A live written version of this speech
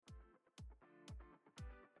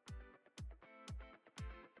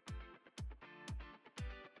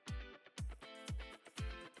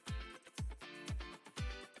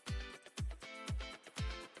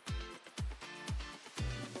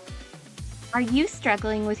Are you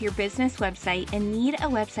struggling with your business website and need a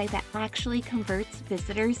website that actually converts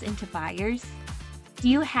visitors into buyers? Do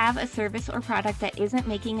you have a service or product that isn't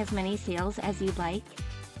making as many sales as you'd like?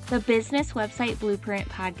 The Business Website Blueprint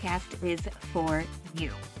podcast is for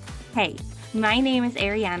you. Hey, my name is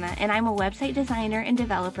Ariana, and I'm a website designer and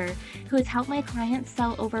developer who has helped my clients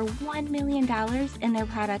sell over $1 million in their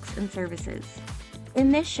products and services.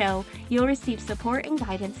 In this show, you'll receive support and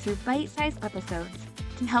guidance through bite-sized episodes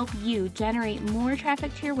to help you generate more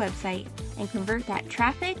traffic to your website and convert that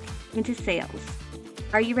traffic into sales.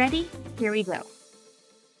 Are you ready? Here we go.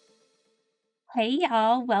 Hey,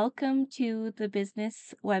 y'all. Welcome to the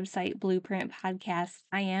Business Website Blueprint podcast.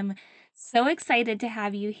 I am so excited to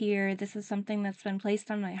have you here. This is something that's been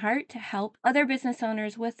placed on my heart to help other business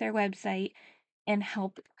owners with their website and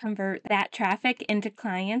help convert that traffic into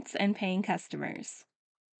clients and paying customers.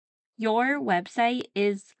 Your website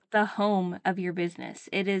is the home of your business.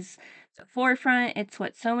 It is the forefront. It's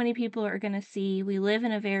what so many people are going to see. We live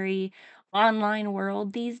in a very online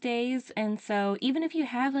world these days. And so even if you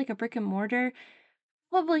have like a brick and mortar,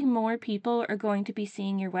 probably more people are going to be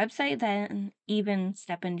seeing your website than even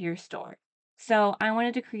step into your store. So I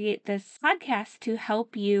wanted to create this podcast to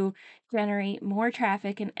help you generate more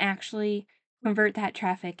traffic and actually convert that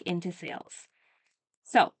traffic into sales.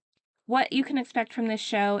 So what you can expect from this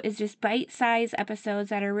show is just bite-sized episodes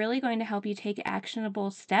that are really going to help you take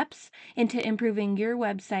actionable steps into improving your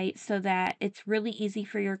website so that it's really easy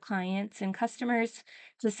for your clients and customers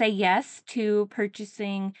to say yes to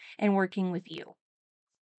purchasing and working with you.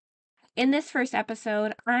 In this first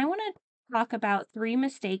episode, I want to talk about 3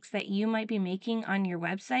 mistakes that you might be making on your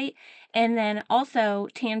website, and then also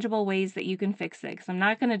tangible ways that you can fix it. Because I'm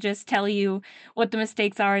not going to just tell you what the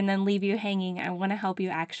mistakes are and then leave you hanging. I want to help you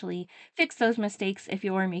actually fix those mistakes if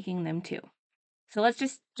you're making them too. So let's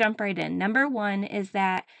just jump right in. Number 1 is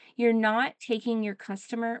that you're not taking your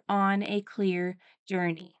customer on a clear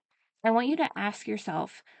journey. I want you to ask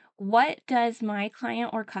yourself, what does my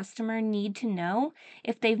client or customer need to know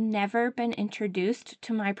if they've never been introduced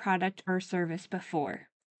to my product or service before?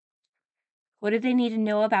 What do they need to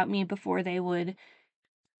know about me before they would,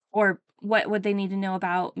 or what would they need to know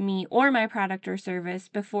about me or my product or service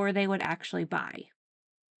before they would actually buy?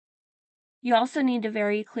 You also need to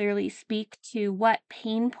very clearly speak to what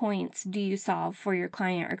pain points do you solve for your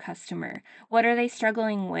client or customer? What are they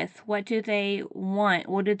struggling with? What do they want?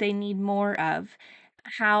 What do they need more of?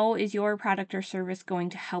 How is your product or service going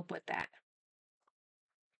to help with that?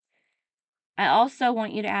 I also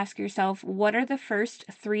want you to ask yourself, what are the first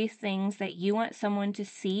 3 things that you want someone to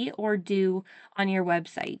see or do on your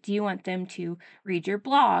website? Do you want them to read your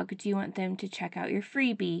blog? Do you want them to check out your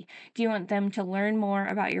freebie? Do you want them to learn more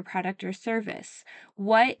about your product or service?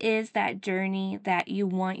 What is that journey that you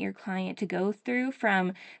want your client to go through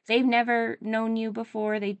from they've never known you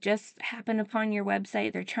before, they just happen upon your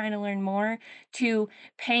website, they're trying to learn more, to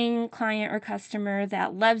paying client or customer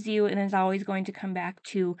that loves you and is always going to come back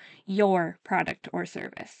to your product or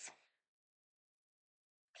service.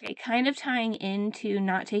 Okay, kind of tying into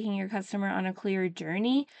not taking your customer on a clear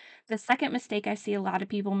journey. The second mistake I see a lot of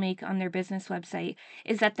people make on their business website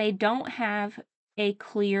is that they don't have a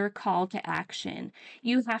clear call to action.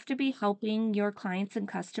 You have to be helping your clients and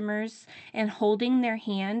customers and holding their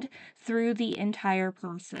hand through the entire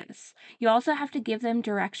process. You also have to give them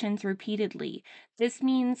directions repeatedly. This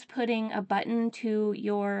means putting a button to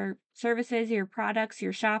your services, your products,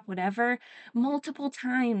 your shop, whatever, multiple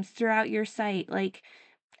times throughout your site. Like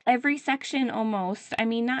every section almost. I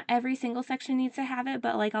mean, not every single section needs to have it,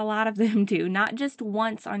 but like a lot of them do, not just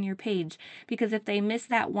once on your page. Because if they miss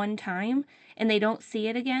that one time and they don't see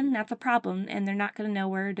it again, that's a problem and they're not going to know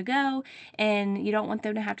where to go. And you don't want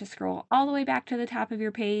them to have to scroll all the way back to the top of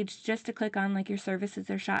your page just to click on like your services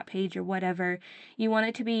or shop page or whatever. You want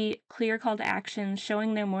it to be clear call to action,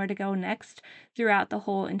 showing them where to go next throughout the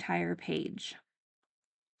whole entire page.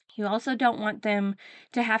 You also don't want them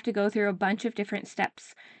to have to go through a bunch of different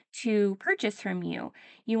steps to purchase from you.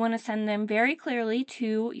 You want to send them very clearly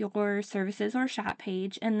to your services or shop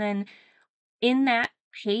page, and then in that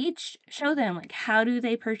page, show them like how do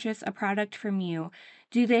they purchase a product from you?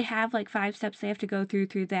 Do they have like 5 steps they have to go through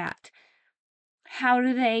that? How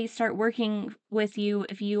do they start working with you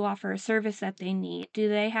if you offer a service that they need? Do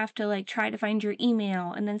they have to like try to find your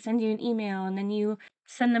email and then send you an email and then you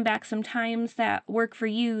send them back some times that work for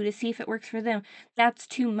you to see if it works for them? That's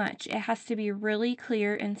too much. It has to be really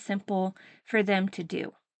clear and simple for them to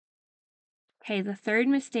do. Okay, the third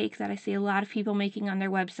mistake that I see a lot of people making on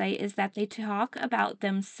their website is that they talk about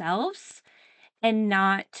themselves and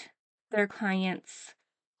not their clients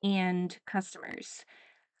and customers.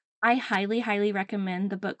 I highly, highly recommend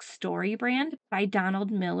the book Story Brand by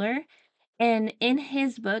Donald Miller. And in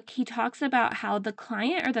his book, he talks about how the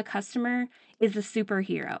client or the customer is the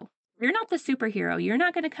superhero. You're not the superhero. You're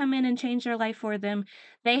not going to come in and change their life for them.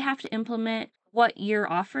 They have to implement what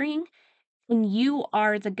you're offering, and you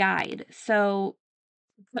are the guide. So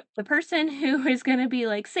the person who is going to be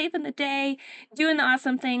like saving the day, doing the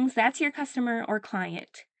awesome things, that's your customer or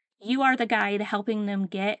client. You are the guide helping them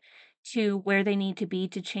get to where they need to be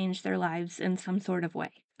to change their lives in some sort of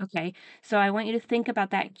way. Okay. So I want you to think about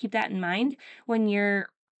that and keep that in mind when you're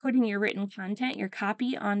putting your written content, your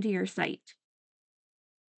copy onto your site.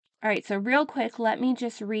 All right, so real quick, let me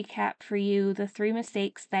just recap for you the 3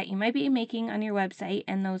 mistakes that you might be making on your website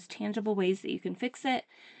and those tangible ways that you can fix it.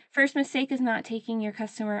 First mistake is not taking your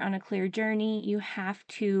customer on a clear journey. You have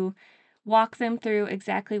to walk them through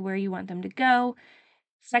exactly where you want them to go.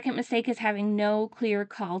 Second mistake is having no clear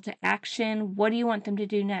call to action. What do you want them to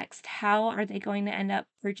do next? How are they going to end up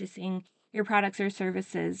purchasing your products or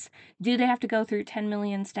services? Do they have to go through 10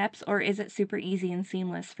 million steps, or is it super easy and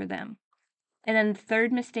seamless for them? And then the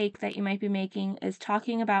third mistake that you might be making is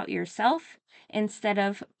talking about yourself instead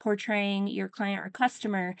of portraying your client or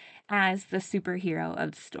customer as the superhero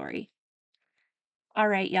of the story. All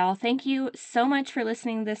right, y'all. Thank you so much for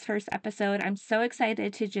listening to this first episode. I'm so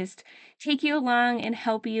excited to just take you along and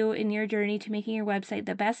help you in your journey to making your website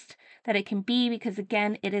the best that it can be, because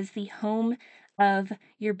again, it is the home of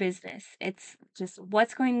your business. It's just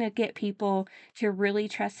what's going to get people to really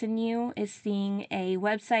trust in you is seeing a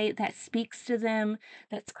website that speaks to them,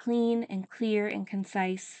 that's clean and clear and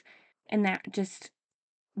concise, and that just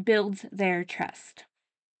builds their trust.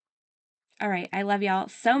 All right, I love y'all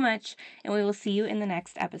so much, and we will see you in the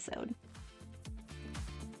next episode.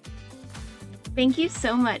 Thank you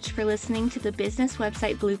so much for listening to the Business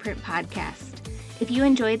Website Blueprint podcast. If you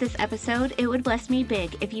enjoyed this episode, it would bless me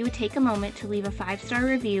big if you would take a moment to leave a 5-star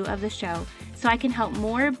review of the show so I can help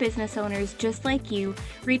more business owners just like you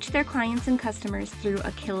reach their clients and customers through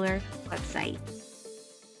a killer website.